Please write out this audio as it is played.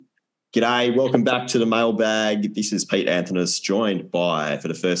G'day, welcome back to the mailbag. This is Pete Anthonus, joined by, for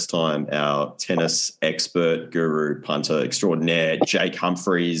the first time, our tennis expert, guru, punter extraordinaire, Jake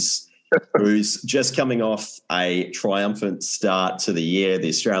Humphries, who's just coming off a triumphant start to the year, the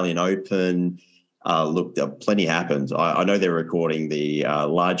Australian Open. Look, plenty happened. I know they're recording the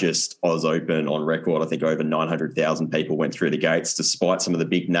largest Oz Open on record. I think over 900,000 people went through the gates, despite some of the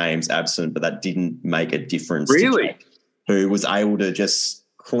big names absent, but that didn't make a difference. Really? To Jake, who was able to just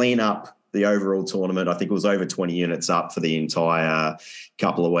clean up the overall tournament. I think it was over 20 units up for the entire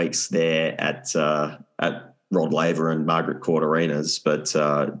couple of weeks there at Rod Laver and Margaret Court Arenas. But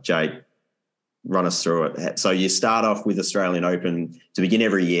Jake, run us through it. So you start off with Australian Open to begin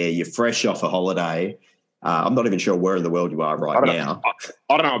every year. You're fresh off a holiday. I'm not even sure where in the world you are now.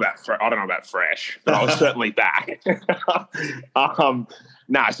 I don't know about fresh, but I was certainly back.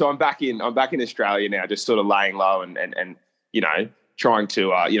 So I'm back in Australia now, just sort of laying low and trying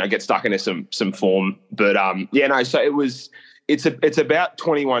to get stuck into some form. But so it's about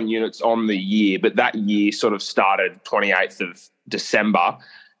 21 units on the year, but that year sort of started 28th of December.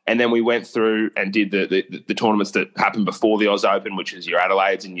 And then we went through and did the tournaments that happened before the Oz Open, which is your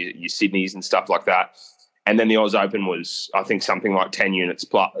Adelaides and your Sydneys and stuff like that. And then the Oz Open was, I think, something like 10 units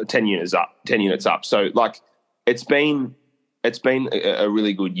up. So like it's been a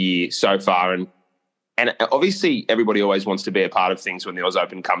really good year so far. And obviously everybody always wants to be a part of things when the Oz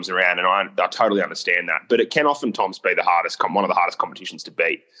Open comes around, and I totally understand that. But it can oftentimes be one of the hardest competitions to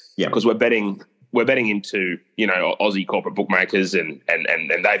beat. Yeah, because we're betting into Aussie corporate bookmakers, and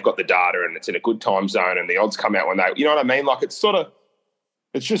they've got the data, and it's in a good time zone, and the odds come out when they, you know what I mean? Like it's a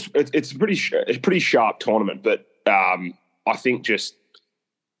pretty sharp tournament. But I think just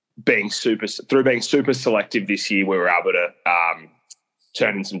being super selective this year, we were able to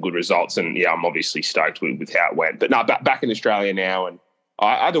turn in some good results, and I'm obviously stoked with how it went. But no, back in Australia now, and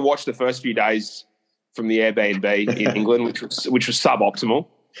I had to watch the first few days from the Airbnb in England, which was suboptimal.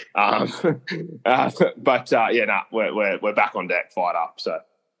 We're back on deck, fired up. So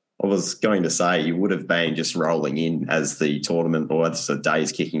I was going to say you would have been just rolling in as the tournament or as the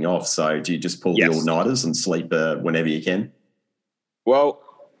day's kicking off. So do you just pull the all-nighters and sleep whenever you can? Well,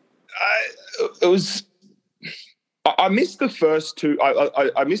 I missed the first two.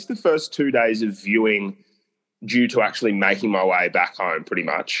 I missed the first 2 days of viewing due to actually making my way back home, pretty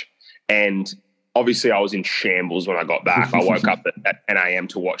much. And obviously, I was in shambles when I got back. I woke up at 10 a.m.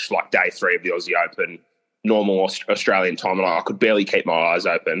 to watch like day 3 of the Aussie Open, normal Australian time, and I could barely keep my eyes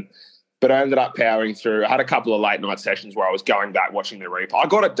open. But I ended up powering through. I had a couple of late night sessions where I was going back watching the replay. I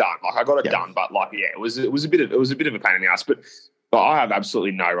got it done. But it was a bit of a pain in the ass. But I have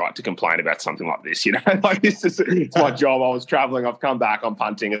absolutely no right to complain about something like this. Like it's my job. I was traveling. I've come back. I'm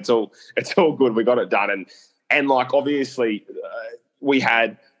punting. It's all good. We got it done. And like obviously we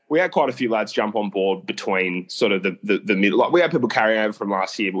had quite a few lads jump on board between sort of the middle. Like we had people carrying over from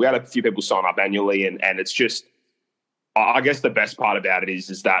last year, but we had a few people sign up annually, and it's just, I guess the best part about it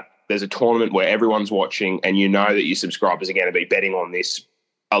is that there's a tournament where everyone's watching, and you know that your subscribers are going to be betting on this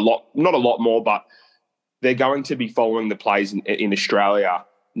a lot, not a lot more, but they're going to be following the plays in Australia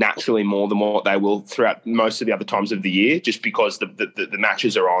naturally more than what they will throughout most of the other times of the year, just because the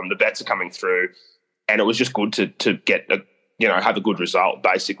matches are on, the bets are coming through, and it was just good to get have a good result.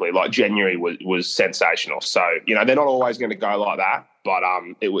 Basically, like January was sensational. So they're not always going to go like that, but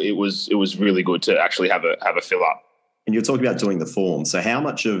it was really good to actually have a fill up. And you're talking about doing the form. So how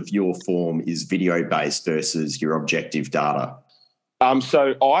much of your form is video based versus your objective data?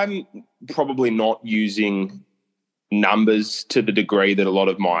 So I'm probably not using numbers to the degree that a lot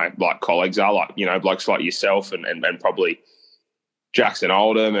of my colleagues are, blokes like yourself and probably Jackson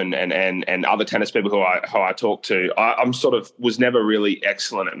Oldham and other tennis people who I talk to. I'm sort of was never really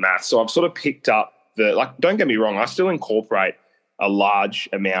excellent at maths. So I've sort of picked up don't get me wrong, I still incorporate a large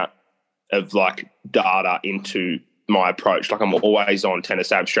amount of data into my approach. Like I'm always on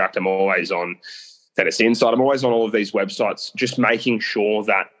Tennis Abstract. I'm always on Tennis Insight. I'm always on all of these websites, just making sure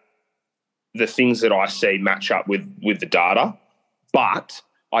that the things that I see match up with the data. But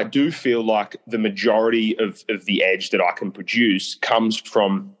I do feel like the majority of the edge that I can produce comes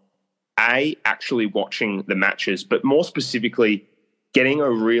from actually watching the matches, but more specifically getting a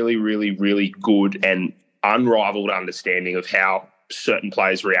really, really, really good and unrivaled understanding of how certain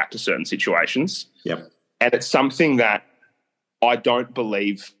players react to certain situations. Yep. And it's something that I don't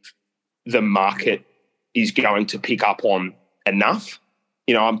believe the market is going to pick up on enough.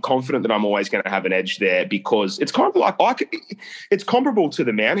 I'm confident that I'm always going to have an edge there because it's kind of it's comparable to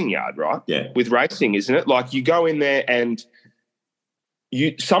the mounting yard, right? Yeah. With racing, isn't it? Like you go in there and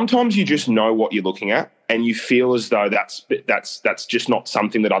sometimes you just know what you're looking at, and you feel as though that's just not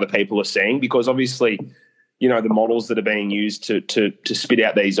something that other people are seeing, because obviously, you know, the models that are being used to spit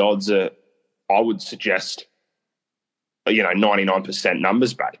out these odds are, I would suggest, you know, 99%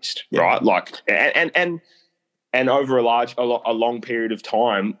 numbers based, right? Like, and over a long period of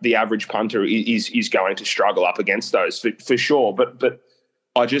time, the average punter is going to struggle up against those for sure. But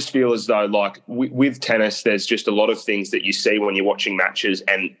I just feel as though, like, with tennis, there's just a lot of things that you see when you're watching matches,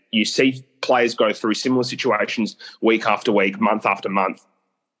 and you see players go through similar situations week after week, month after month,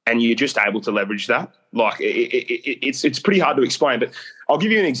 and you're just able to leverage that. Like, it's pretty hard to explain, but I'll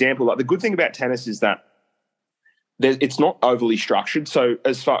give you an example. Like, the good thing about tennis is that it's not overly structured. So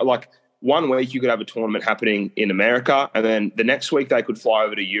as far, like, 1 week you could have a tournament happening in America, and then the next week they could fly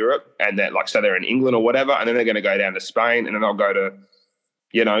over to Europe, and they're like, so they're in England or whatever, and then they're going to go down to Spain, and then they'll go to,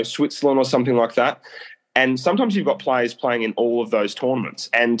 you know, Switzerland or something like that. And sometimes you've got players playing in all of those tournaments,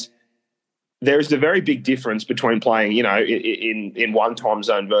 and there is a very big difference between playing, you know, in one time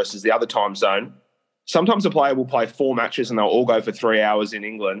zone versus the other time zone. Sometimes a player will play 4 matches and they'll all go for 3 hours in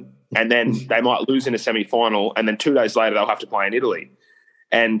England, and then they might lose in a semi-final, and then 2 days later they'll have to play in Italy.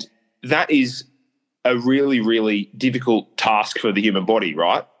 And that is a really, really difficult task for the human body,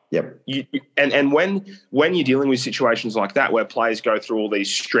 right? Yep. And when you're dealing with situations like that, where players go through all these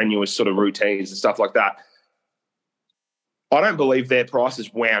strenuous sort of routines and stuff like that, I don't believe their price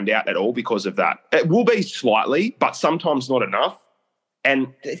is wound out at all because of that. It will be slightly, but sometimes not enough.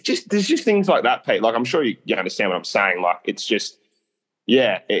 And there's just things like that, Pete. Like, I'm sure you understand what I'm saying. Like, it's just,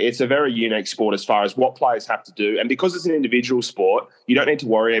 yeah, it's a very unique sport as far as what players have to do. And because it's an individual sport, you don't need to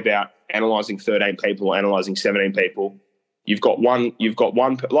worry about analysing 13 people or analysing 17 people. You've got one,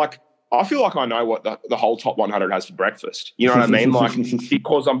 like, I feel like I know what the whole top 100 has for breakfast. You know what I mean? Like,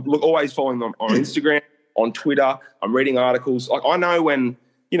 because I'm always following them on Instagram, on Twitter, I'm reading articles. Like, I know when,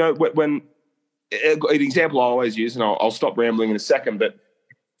 you know, when an example I always use, and I'll stop rambling in a second, but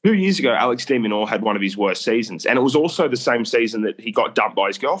 2 years ago, Alex de Minaur had one of his worst seasons. And it was also the same season that he got dumped by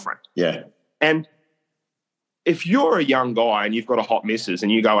his girlfriend. Yeah. And if you're a young guy and you've got a hot missus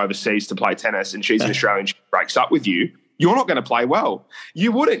and you go overseas to play tennis and she's an Australian, she breaks up with you, you're not going to play well.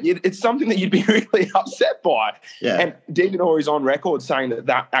 You wouldn't. It's something that you'd be really upset by. Yeah. And de Minaur is on record saying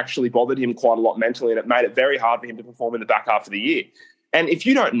that actually bothered him quite a lot mentally, and it made it very hard for him to perform in the back half of the year. And if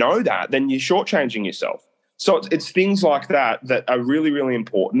you don't know that, then you're shortchanging yourself. So it's things like that that are really, really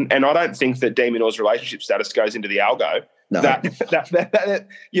important. And I don't think that de Minaur's relationship status goes into the algo. No. That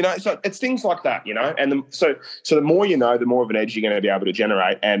you know, so it's things like that, you know. And so the more you know, the more of an edge you're going to be able to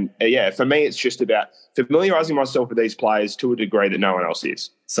generate. And yeah, for me, it's just about familiarising myself with these players to a degree that no one else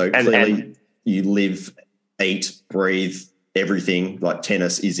is. So clearly, you live, eat, breathe, everything. Like,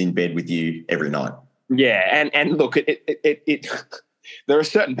 tennis is in bed with you every night. Yeah, and look, it there are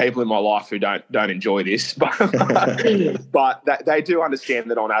certain people in my life who don't enjoy this, but they do understand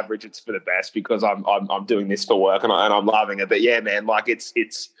that on average it's for the best, because I'm doing this for work and I'm loving it. But yeah, man, like, it's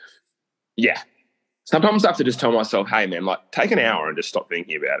yeah. Sometimes I have to just tell myself, hey, man, like, take an hour and just stop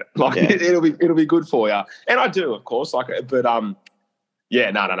thinking about it. Like, yeah. it'll be good for you, and I do, of course. Like, but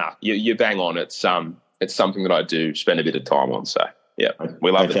yeah, no, you're bang on. It's something that I do spend a bit of time on. So yeah,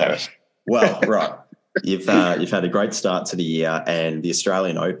 we love the tennis. Well, right. You've had a great start to the year, and the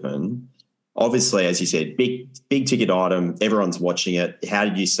Australian Open, obviously, as you said, big ticket item. Everyone's watching it. How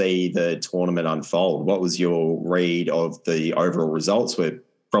did you see the tournament unfold? What was your read of the overall results? We're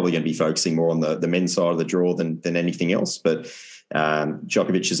probably going to be focusing more on the men's side of the draw than anything else. But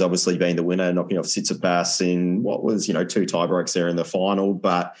Djokovic has obviously been the winner, knocking off Tsitsipas in what was, 2 tiebreaks there in the final,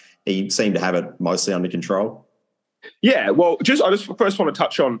 but he seemed to have it mostly under control. Yeah, well, I just first want to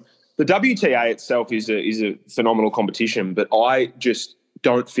touch on the WTA itself is a phenomenal competition, but I just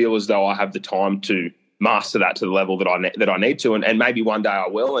don't feel as though I have the time to master that to the level that I need to, and maybe one day I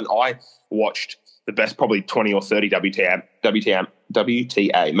will. And I watched the best probably 20 or 30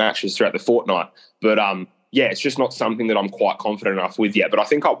 WTA matches throughout the fortnight, but yeah, it's just not something that I'm quite confident enough with yet. But I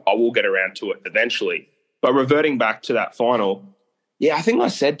think I will get around to it eventually. But reverting back to that final, yeah, I think I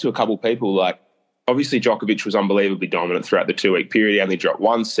said to a couple of people, like, obviously Djokovic was unbelievably dominant throughout the 2-week period. He only dropped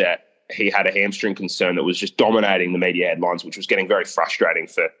one set. He had a hamstring concern that was just dominating the media headlines, which was getting very frustrating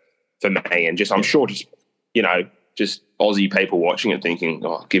for me. And I'm sure just Aussie people watching it thinking,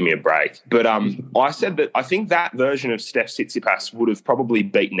 oh, give me a break. But I said that I think that version of Steph Tsitsipas would have probably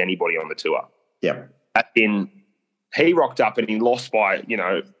beaten anybody on the tour. Yeah. He rocked up and he lost by,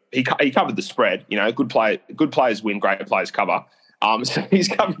 he covered the spread. Good players win, great players cover. So he's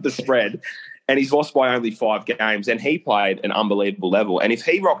covered the spread. And he's lost by only 5 games, and he played an unbelievable level. And if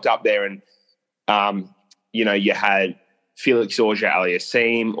he rocked up there and, you had Felix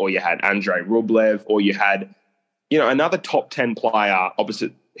Auger-Aliassime, or you had Andrei Rublev, or you had, another top 10 player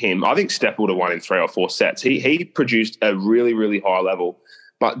opposite him. I think Steph would have won in 3 or 4 sets. He produced a really, really high level.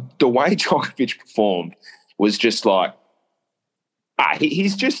 But the way Djokovic performed was just like,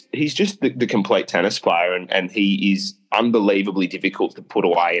 he's just the complete tennis player, and he is unbelievably difficult to put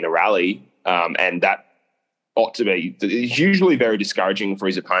away in a rally, and that ought to be. It's usually very discouraging for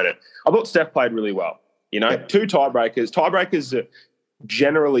his opponent. I thought Steph played really well. 2 tiebreakers. Tiebreakers are,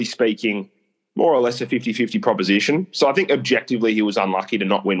 generally speaking, more or less a 50-50 proposition. So I think objectively he was unlucky to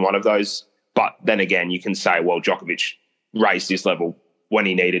not win one of those. But then again, you can say, well, Djokovic raised his level when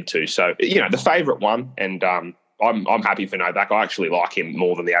he needed to. So, the favourite won, and I'm happy for Novak. I actually like him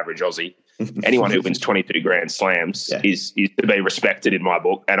more than the average Aussie. Anyone who wins 22 Grand Slams is to be respected in my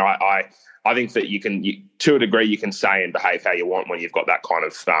book. And I think that to a degree, you can say and behave how you want when you've got that kind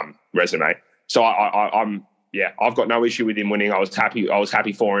of resume. So I've got no issue with him winning. I was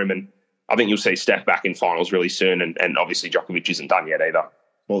happy for him, and I think you'll see Steph back in finals really soon. And obviously Djokovic isn't done yet either.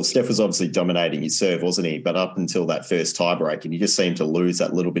 Well, Steph was obviously dominating his serve, wasn't he? But up until that first tiebreak, and he just seemed to lose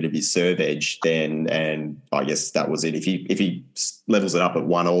that little bit of his serve edge then, and I guess that was it. If he levels it up at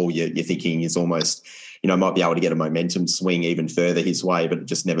 1-1, you're thinking he's almost, might be able to get a momentum swing even further his way, but it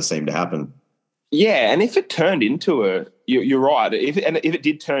just never seemed to happen. Yeah, and if it turned into you're right. If it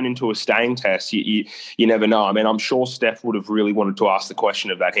did turn into a staying test, you never know. I mean, I'm sure Steph would have really wanted to ask the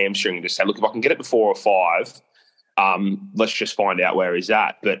question of that hamstring and just say, look, if I can get it to 4 or 5, let's just find out where he's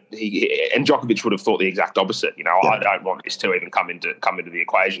at. But and Djokovic would have thought the exact opposite. I don't want this to even come into the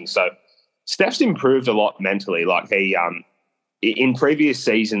equation. So Steph's improved a lot mentally. Like he, in previous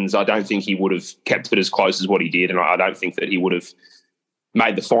seasons, I don't think he would have kept it as close as what he did, and I don't think that he would have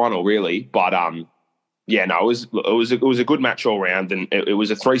made the final really. But it was a good match all round, and it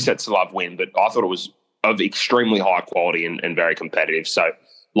was a 3 sets to love win. But I thought it was of extremely high quality and very competitive. So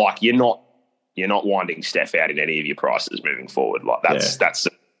like you're not winding Steph out in any of your prices moving forward. Like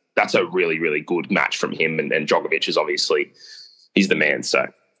that's a really, really good match from him, and Djokovic is obviously he's the man. So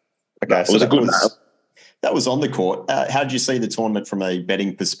okay, it was a good match. That was on the court. How did you see the tournament from a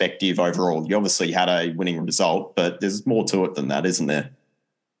betting perspective overall? You obviously had a winning result, but there's more to it than that, isn't there?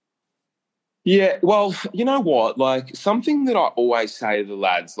 Yeah, well, you know what? Like something that I always say to the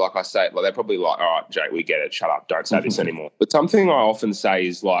lads, like I say, like they're probably like, all right, Jake, we get it. Shut up. Don't say this anymore. But something I often say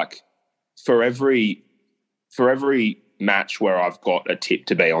is like, for every match where I've got a tip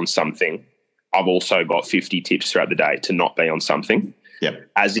to be on something, I've also got 50 tips throughout the day to not be on something. Yeah.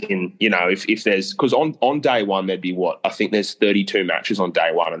 As in, if there's, because on day one, there'd be I think there's 32 matches on day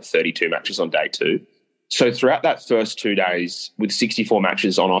one and 32 matches on day 2. So throughout that first 2 days with 64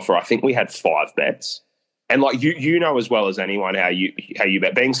 matches on offer, I think we had 5 bets. And like, you know, as well as anyone, how you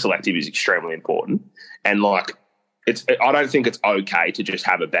bet. Being selective is extremely important. And like, I don't think it's okay to just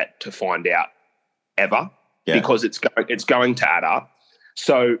have a bet to find out ever, because it's going to add up.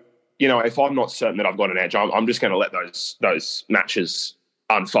 So, if I'm not certain that I've got an edge, I'm just going to let those matches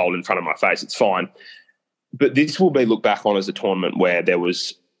unfold in front of my face. It's fine. But this will be looked back on as a tournament where there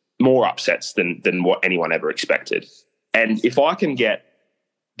was more upsets than what anyone ever expected. And if I can get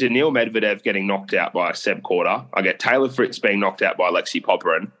Daniil Medvedev getting knocked out by Seb Korda, I get Taylor Fritz being knocked out by Alexei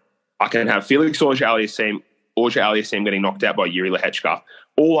Popyrin, I can have Felix Auger-Aliassime getting knocked out by Yuri Lehechka.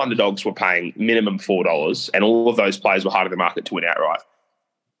 All underdogs were paying minimum $4, and all of those players were hard in the market to win outright.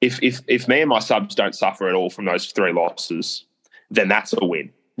 If me and my subs don't suffer at all from those 3 losses, then that's a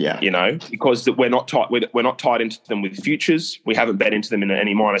win. Yeah, because we're not tied into them with futures. We haven't bet into them in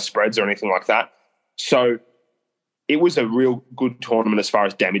any minor spreads or anything like that. So it was a real good tournament as far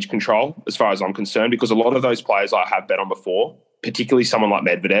as damage control, as far as I'm concerned, because a lot of those players I have bet on before, particularly someone like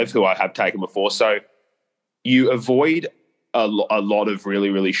Medvedev, who I have taken before. So you avoid a lot of really,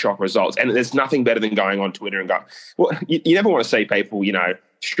 really shock results. And there's nothing better than going on Twitter and going, well, you never want to see people,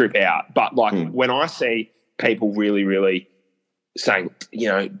 strip out. But like when I see people really, really saying,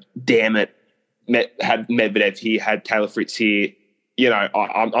 damn it, had Medvedev here, had Taylor Fritz here,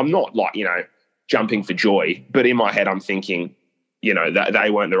 I'm not like, jumping for joy. But in my head, I'm thinking, that they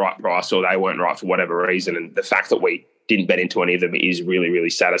weren't the right price or they weren't right for whatever reason. And the fact that we didn't bet into any of them is really, really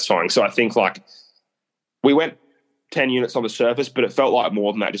satisfying. So I think like we went 10 units on the surface, but it felt like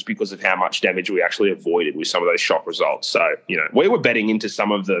more than that just because of how much damage we actually avoided with some of those shock results. So, we were betting into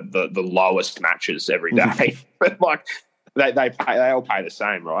some of the lowest matches every day. But like they all pay the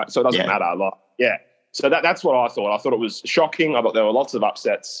same, right? So it doesn't matter. Like, yeah. So that's what I thought. I thought it was shocking. I thought there were lots of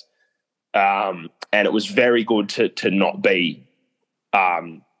upsets. And it was very good to not be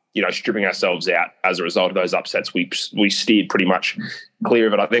stripping ourselves out as a result of those upsets. We steered pretty much clear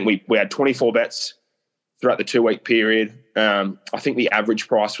of it. I think we had 24 bets. throughout the 2-week period. I think the average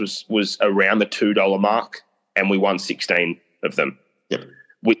price was around the $2 mark, and we won 16 of them. Yep.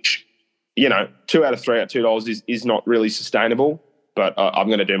 Which, 2 out of 3 at $2 is not really sustainable, but I'm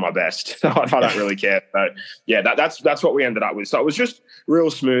going to do my best. I don't really care. So, yeah, that's what we ended up with. So it was just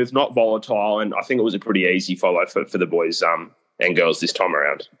real smooth, not volatile, and I think it was a pretty easy follow for the boys and girls this time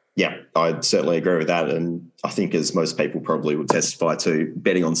around. Yeah, I'd certainly agree with that. And I think, as most people probably would testify to,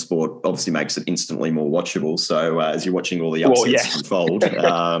 betting on sport obviously makes it instantly more watchable. So as you're watching all the upsets unfold,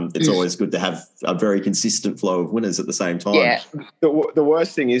 it's always good to have a very consistent flow of winners at the same time. Yeah. The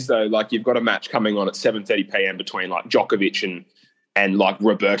worst thing is, though, like, you've got a match coming on at 7:30 p.m. between like Djokovic and like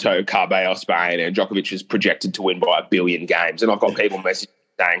Roberto Carballo Spain, and Djokovic is projected to win by 1 billion games. And I've got people messaging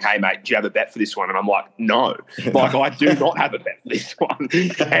saying, "Hey, mate, do you have a bet for this one?" And I'm like, no. Like, I do not have a bet for this one.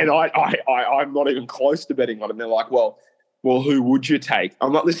 And I'm not even close to betting on it. And they're like, well, who would you take?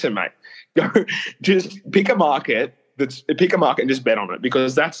 I'm like, listen, mate, go just pick a market and just bet on it,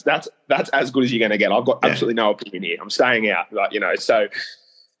 because that's as good as you're going to get. I've got absolutely no opinion here. I'm staying out, like, so.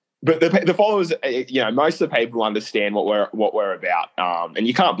 But the followers, most of the people understand what we're about, and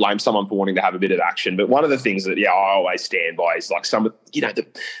you can't blame someone for wanting to have a bit of action. But one of the things that I always stand by is, like, some of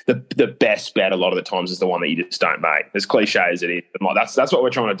the best bet a lot of the times is the one that you just don't make. As cliche as it is, and like that's what we're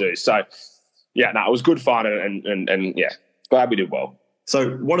trying to do. So yeah, it was good fun, and yeah, glad we did well.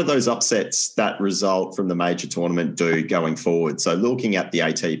 So what do those upsets that result from the major tournament do going forward? So looking at the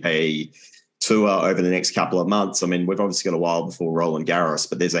ATP tour over the next couple of months, I mean, we've obviously got a while before Roland Garros,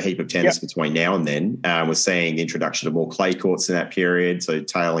 but there's a heap of tennis between now and then. We're seeing the introduction of more clay courts in that period, so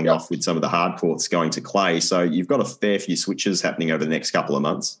tailing off with some of the hard courts going to clay. So you've got a fair few switches happening over the next couple of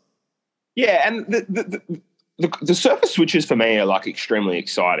months. Yeah, and the surface switches for me are, like, extremely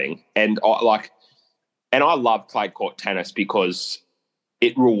exciting, and I love clay court tennis because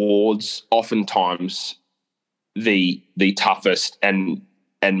it rewards oftentimes the toughest and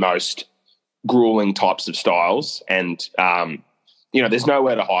most grueling types of styles, and there's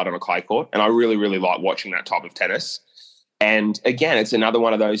nowhere to hide on a clay court, and I really, really like watching that type of tennis. And again, it's another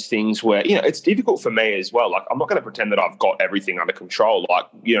one of those things where it's difficult for me as well. Like, I'm not going to pretend that I've got everything under control. Like,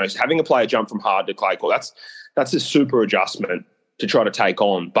 having a player jump from hard to clay court, that's a super adjustment to try to take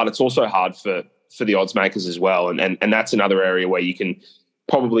on, but it's also hard for the odds makers as well, and that's another area where you can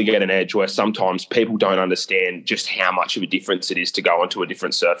probably get an edge, where sometimes people don't understand just how much of a difference it is to go onto a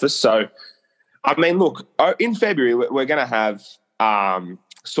different surface. So I mean, look, in February, we're going to have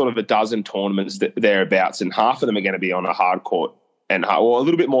sort of a dozen tournaments thereabouts, and half of them are going to be on a hard court, or a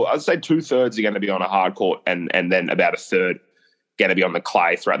little bit more. I'd say 2/3 are going to be on a hard court, and then about a third going to be on the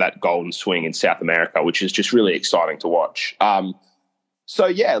clay throughout that golden swing in South America, which is just really exciting to watch. So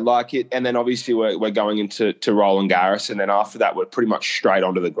yeah, like it, and then obviously we're going into Roland Garros, and then after that we're pretty much straight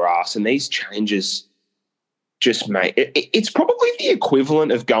onto the grass, and these changes just make it's probably the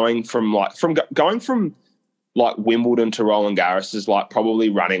equivalent of going from Wimbledon to Roland Garros is like probably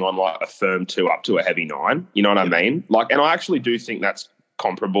running on like a firm 2 up to a heavy 9. You know what I mean? Like, and I actually do think that's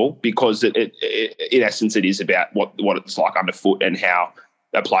comparable, because it in essence it is about what it's like underfoot and how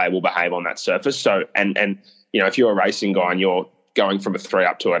a player will behave on that surface. So and if you're a racing guy and you're going from a 3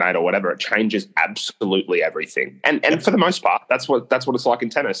 up to an 8 or whatever, it changes absolutely everything. And for the most part, that's what it's like in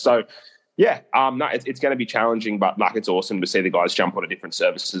tennis. So yeah, no, it's going to be challenging, but like, it's awesome to see the guys jump onto different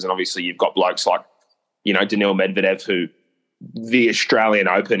surfaces. And obviously you've got blokes like, Daniil Medvedev, who the Australian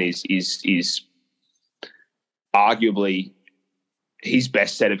Open is arguably his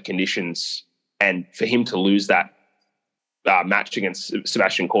best set of conditions. And for him to lose that match against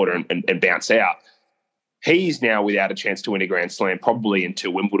Sebastian Korda and bounce out, he's now without a chance to win a Grand Slam, probably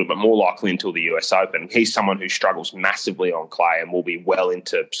into Wimbledon, but more likely until the US Open. He's someone who struggles massively on clay and will be well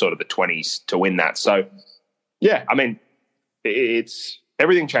into sort of the 20s to win that. So, yeah, I mean, it's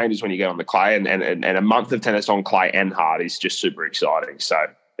everything changes when you get on the clay, and a month of tennis on clay and hard is just super exciting. So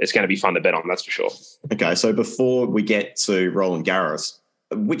it's going to be fun to bet on, that's for sure. Okay, so before we get to Roland Garros,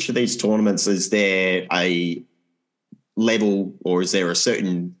 which of these tournaments, is there a level, or is there a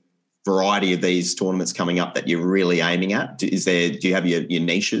certain variety of these tournaments coming up that you're really aiming at? Do you have your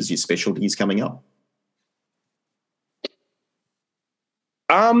niches, your specialties coming up?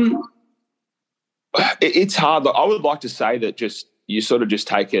 It's hard. I would like to say that you sort of just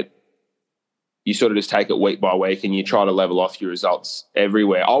take it week by week, and you try to level off your results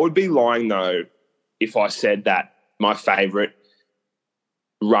everywhere. I would be lying though if I said that my favourite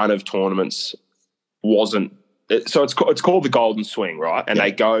run of tournaments wasn't. So it's called the Golden Swing, right? And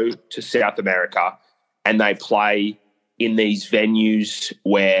they go to South America and they play in these venues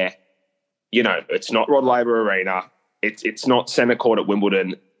where, it's not Rod Laver Arena, it's not Centre Court at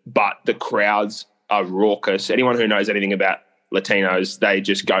Wimbledon, but the crowds are raucous. Anyone who knows anything about Latinos, they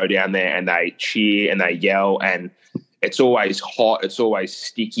just go down there and they cheer and they yell, and it's always hot. It's always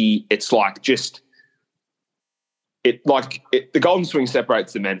sticky. It's like the Golden Swing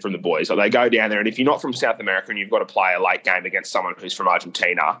separates the men from the boys. Like they go down there, and if you're not from South America and you've got to play a late game against someone who's from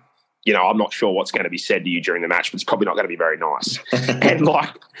Argentina, I'm not sure what's going to be said to you during the match, but it's probably not going to be very nice. And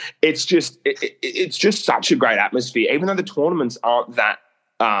it's just such a great atmosphere. Even though the tournaments aren't that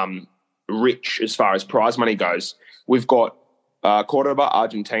rich as far as prize money goes, we've got Cordoba,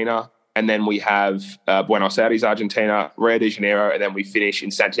 Argentina, and then we have Buenos Aires, Argentina, Rio de Janeiro, and then we finish in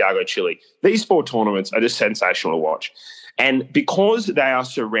Santiago, Chile. These 4 tournaments are just sensational to watch. And because they are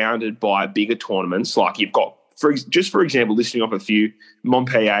surrounded by bigger tournaments, like you've got, for example, listing off a few,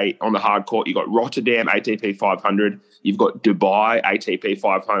 Montpellier on the hard court, you've got Rotterdam, ATP 500, you've got Dubai, ATP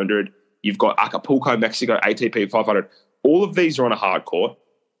 500, you've got Acapulco, Mexico, ATP 500. All of these are on a hard court.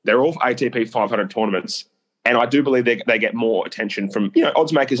 They're all ATP 500 tournaments. And I do believe they get more attention from,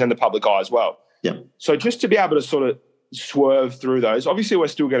 odds makers and the public eye as well. Yeah. So just to be able to sort of swerve through those, obviously we're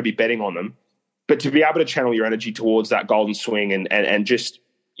still going to be betting on them, but to be able to channel your energy towards that Golden Swing and just,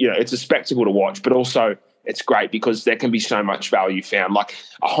 it's a spectacle to watch, but also it's great because there can be so much value found. Like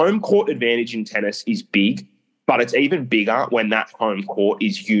a home court advantage in tennis is big, but it's even bigger when that home court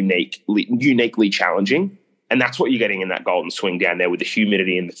is uniquely challenging. And that's what you're getting in that Golden Swing down there with the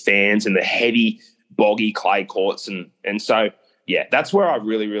humidity and the fans and the heady, boggy clay courts. And so, yeah, that's where I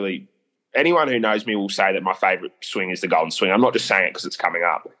really, really, anyone who knows me will say that my favourite swing is the Golden Swing. I'm not just saying it because it's coming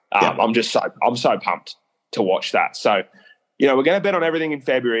up. I'm so pumped to watch that. So, we're going to bet on everything in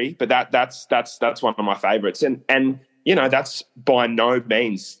February, but that's one of my favourites. And that's by no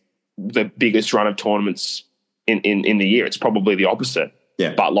means the biggest run of tournaments in the year. It's probably the opposite.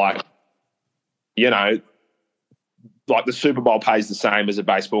 Yeah. But the Super Bowl pays the same as a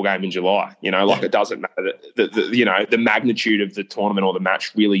baseball game in July. It doesn't matter. The magnitude of the tournament or the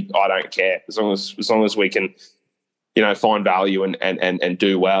match really, I don't care. As long as we can, find value and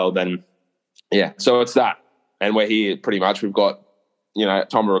do well, then yeah. So it's that. And we're here pretty much. We've got, time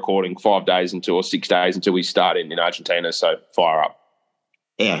of recording 5 days or 6 days until we start in Argentina. So fire up.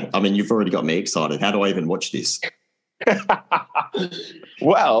 Yeah. I mean, you've already got me excited. How do I even watch this?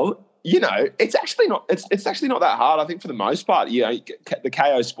 Well, it's actually not that hard. I think for the most part, the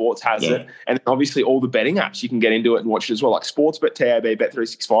KO Sports has it. And obviously all the betting apps, you can get into it and watch it as well. Like Sportsbet, TAB,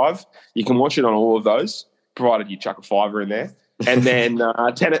 Bet365. You can watch it on all of those, provided you chuck a $5 in there. And then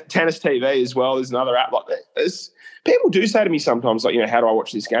Tennis TV as well is another app. Like people do say to me sometimes, like, how do I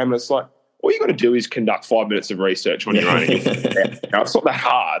watch this game? And it's like, all you got to do is conduct 5 minutes of research on your own. It's not that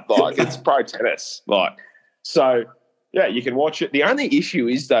hard. Like, it's pro tennis. So yeah, you can watch it. The only issue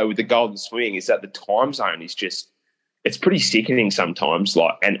is though with the Golden Swing is that the time zone is it's pretty sickening sometimes.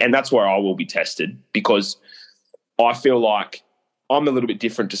 And that's where I will be tested because I feel like I'm a little bit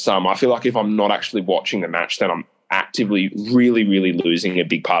different to some. I feel like if I'm not actually watching the match, then I'm actively really, really losing a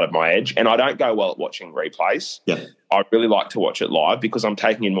big part of my edge. And I don't go well at watching replays. Yeah. I really like to watch it live because I'm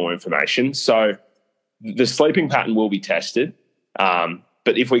taking in more information. So the sleeping pattern will be tested.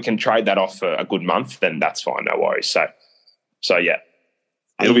 But if we can trade that off for a good month, then that's fine. No worries. So yeah,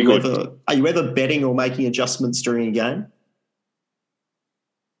 it'll be good. Are you ever betting or making adjustments during a game?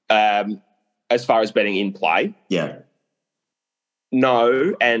 As far as betting in play? Yeah.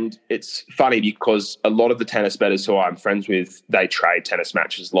 No, and it's funny because a lot of the tennis bettors who I'm friends with, they trade tennis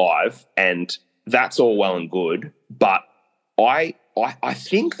matches live, and that's all well and good. But I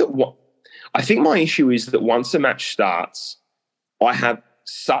think I think my issue is that once a match starts, I have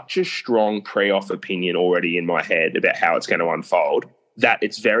such a strong pre-off opinion already in my head about how it's going to unfold that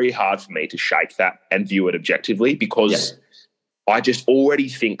it's very hard for me to shake that and view it objectively because I just already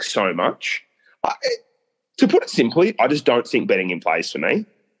think so much. To put it simply, I just don't think betting in plays for me.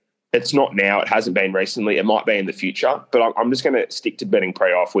 It's not now. It hasn't been recently. It might be in the future. But I'm just going to stick to betting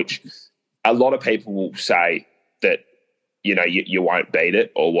pre-off, which a lot of people will say that, you won't beat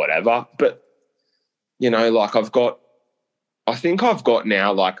it or whatever. But, I think I've got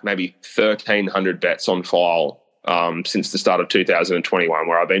now like maybe 1,300 bets on file since the start of 2021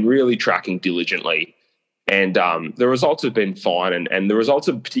 where I've been really tracking diligently. And the results have been fine, and the results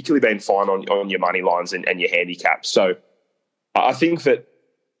have particularly been fine on your money lines and your handicaps. So I think that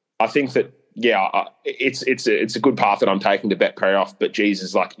it's a good path that I'm taking to bet pre-off. But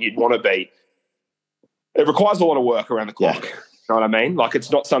Jesus, like you'd want to be. It requires a lot of work around the clock. Yeah. You know what I mean? Like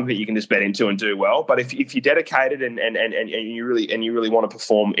it's not something you can just bet into and do well. But if you're dedicated and you really want to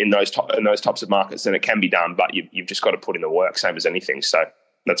perform in those types of markets, then it can be done. But you've just got to put in the work, same as anything. So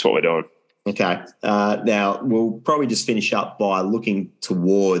that's what we're doing. Okay. Now, we'll probably just finish up by looking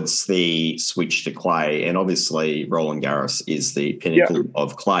towards the switch to clay. And obviously, Roland Garros is the pinnacle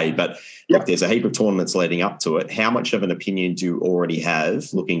of clay. But look, there's a heap of tournaments leading up to it. How much of an opinion do you already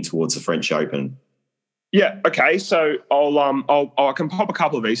have looking towards the French Open? Yeah. Okay. So I can pop a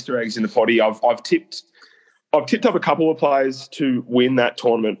couple of Easter eggs in the potty. I've tipped up a couple of players to win that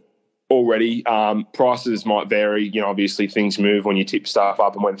tournament already. Prices might vary. Obviously things move when you tip stuff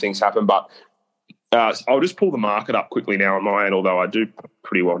up and when things happen. But I'll just pull the market up quickly now on my end, although I do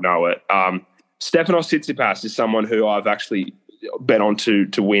pretty well know it. Stefanos Tsitsipas is someone who I've actually bet on to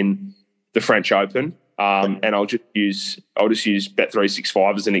win the French Open. And I'll just use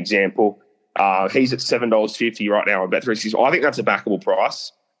Bet365 as an example. He's at $7.50 right now on Bet365. I think that's a backable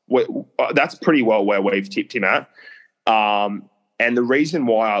price. That's pretty well where we've tipped him at. And the reason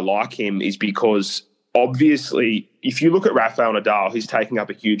why I like him is because, obviously, if you look at Rafael Nadal, he's taking up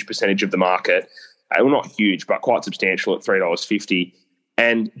a huge percentage of the market. Well, not huge, but quite substantial at $3.50.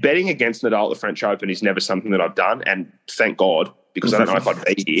 And betting against Nadal at the French Open is never something that I've done, and thank God, because I don't know if I'd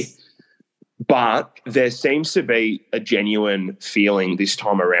be here. But there seems to be a genuine feeling this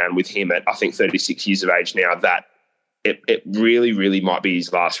time around with him at, I think, 36 years of age now, that it really, really might be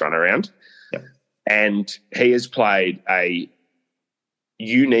his last run around. Yeah. And he has played a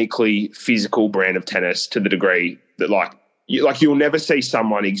uniquely physical brand of tennis to the degree that you'll never see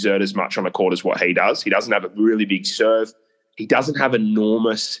someone exert as much on a court as what he does. He doesn't have a really big serve. He doesn't have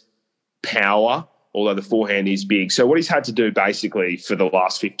enormous power, although the forehand is big. So what he's had to do basically for the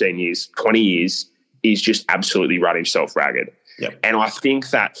last 15 years, 20 years, is just absolutely run himself ragged. Yep. And I think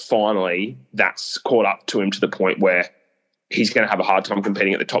that finally that's caught up to him to the point where he's going to have a hard time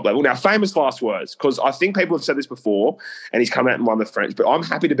competing at the top level. Now, famous last words, because I think people have said this before and he's come out and won the French, but I'm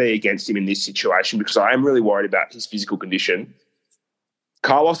happy to be against him in this situation because I am really worried about his physical condition.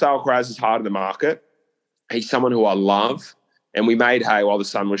 Carlos Alcaraz is hard in the market. He's someone who I love, and we made hay while the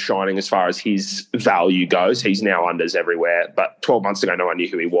sun was shining as far as his value goes. He's now unders everywhere, but 12 months ago, no one knew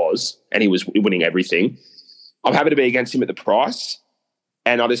who he was, and he was winning everything. I'm happy to be against him at the price.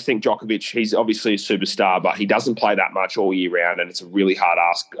 And I just think Djokovic, he's obviously a superstar, but he doesn't play that much all year round, and it's a really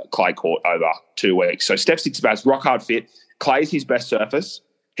hard-ass clay court over 2 weeks. So Steph Tsitsipas, rock hard fit. Clay's his best surface.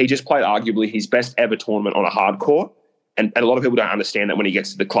 He just played arguably his best ever tournament on a hard court, and a lot of people don't understand that when he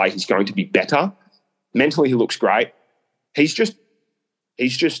gets to the clay, he's going to be better. Mentally, he looks great. He's just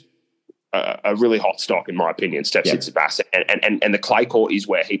a really hot stock, in my opinion, Steph Tsitsipas. And the clay court is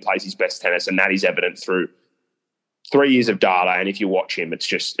where he plays his best tennis, and that is evident through 3 years of data, and if you watch him, it's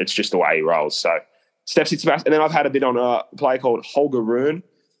just the way he rolls. So Steph Tsitsipas, and then I've had a bit on a player called Holger Rune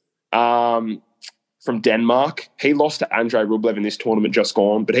from Denmark. He lost to Andrei Rublev in this tournament just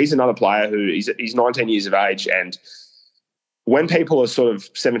gone, but he's another player who he's 19 years of age, and when people are sort of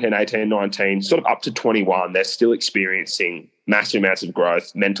 17, 18, 19, sort of up to 21, they're still experiencing massive amounts of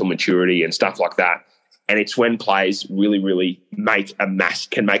growth, mental maturity and stuff like that. And it's when players really, really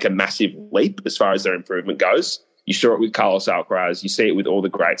can make a massive leap as far as their improvement goes. You saw it with Carlos Alcaraz. You see it with all the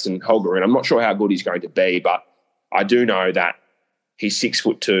greats and Holger. And I'm not sure how good he's going to be, but I do know that he's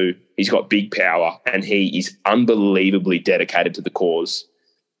 6'2". He's got big power, and he is unbelievably dedicated to the cause.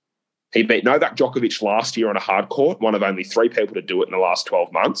 He beat Novak Djokovic last year on a hard court, one of only 3 people to do it in the last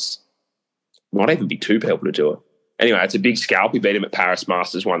 12 months. Might even be 2 people to do it. Anyway, it's a big scalp. He beat him at Paris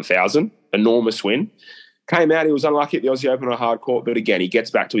Masters 1000. Enormous win. Came out, he was unlucky at the Aussie Open on a hard court, but again, he gets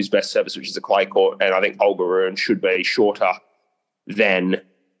back to his best surface, which is a clay court, and I think Holger Rune should be shorter than,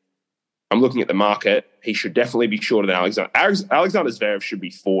 I'm looking at the market, he should definitely be shorter than Alexander. Alexander Zverev should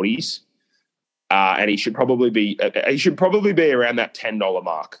be 40s, and he should probably be around that $10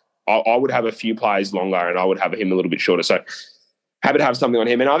 mark. I would have a few players longer, and I would have him a little bit shorter, so happy to have something on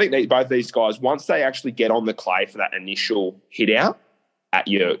him. And I think both these guys, once they actually get on the clay for that initial hit out, at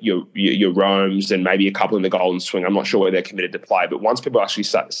your Romes and maybe a couple in the Golden Swing. I'm not sure where they're committed to play, but once people actually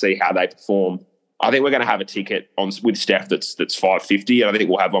start to see how they perform, I think we're going to have a ticket with Steph that's $5.50, and I think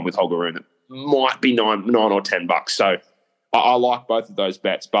we'll have one with Holger Rune that might be $9 or $10. So I like both of those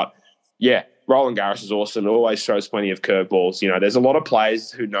bets. But yeah, Roland Garros is awesome. It always throws plenty of curveballs. There's a lot of players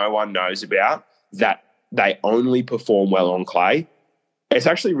who no one knows about that they only perform well on clay. It's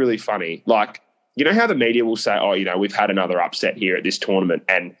actually really funny. You know how the media will say, we've had another upset here at this tournament,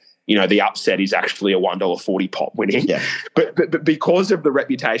 and, the upset is actually a $1.40 pop winning. Yeah. But because of the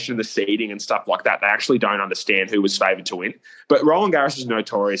reputation of the seeding and stuff like that, they actually don't understand who was favoured to win. But Roland Garros is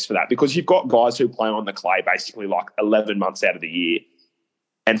notorious for that, because you've got guys who play on the clay basically 11 months out of the year.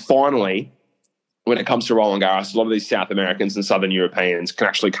 And finally, when it comes to Roland Garros, a lot of these South Americans and Southern Europeans can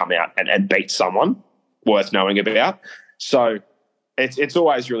actually come out and beat someone worth knowing about. So it's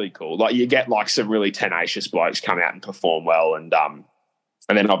always really cool. Like you get like some really tenacious blokes come out and perform well, and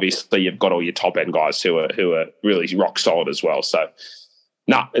then obviously you've got all your top end guys who are really rock solid as well. So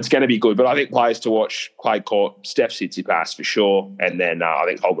no, it's going to be good. But I think players to watch: Clay Court, Steph Tsitsipas for sure, and then I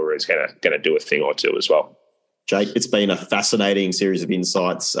think Holger is going to do a thing or two as well. Jake, it's been a fascinating series of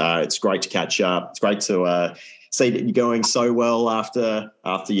insights. It's great to catch up. It's great to see that you're going so well after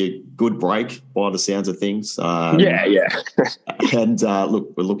your good break, by the sounds of things. Yeah. And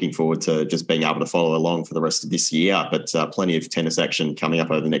look, we're looking forward to just being able to follow along for the rest of this year, but plenty of tennis action coming up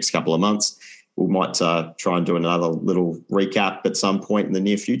over the next couple of months. We might try and do another little recap at some point in the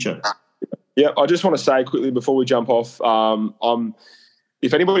near future. Yeah, I just want to say quickly before we jump off,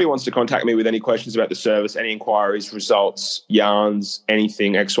 if anybody wants to contact me with any questions about the service, any inquiries, results, yarns,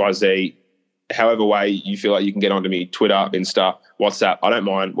 anything, XYZ, however way you feel like you can get onto me, Twitter, Insta, WhatsApp, I don't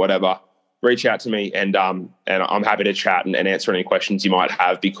mind, whatever. Reach out to me and I'm happy to chat and answer any questions you might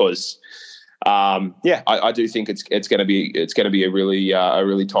have because, I do think it's going to be a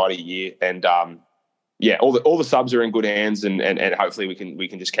really tidy year and all the subs are in good hands and hopefully we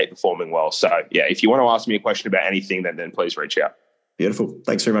can just keep performing well. So yeah, if you want to ask me a question about anything, then please reach out. Beautiful.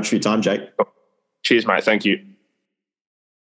 Thanks very much for your time, Jake. Cheers, mate. Thank you.